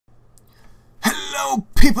Hello,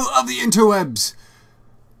 people of the interwebs!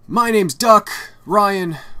 My name's Duck,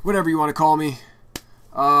 Ryan, whatever you want to call me.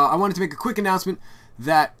 I wanted to make a quick announcement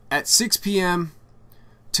that at 6 p.m.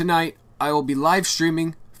 tonight, I will be live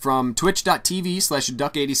streaming from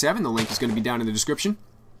twitch.tv/duck87. The link is going to be down in the description.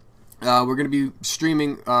 We're going to be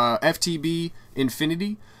streaming FTB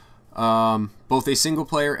Infinity, both a single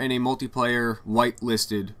player and a multiplayer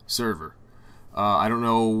whitelisted server. I don't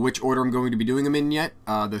know which order I'm going to be doing them in yet.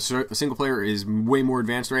 The single player is way more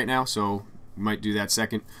advanced right now, so we might do that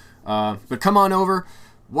second. But come on over,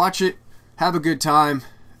 watch it, have a good time,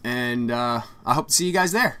 and I hope to see you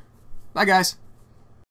guys there. Bye, guys.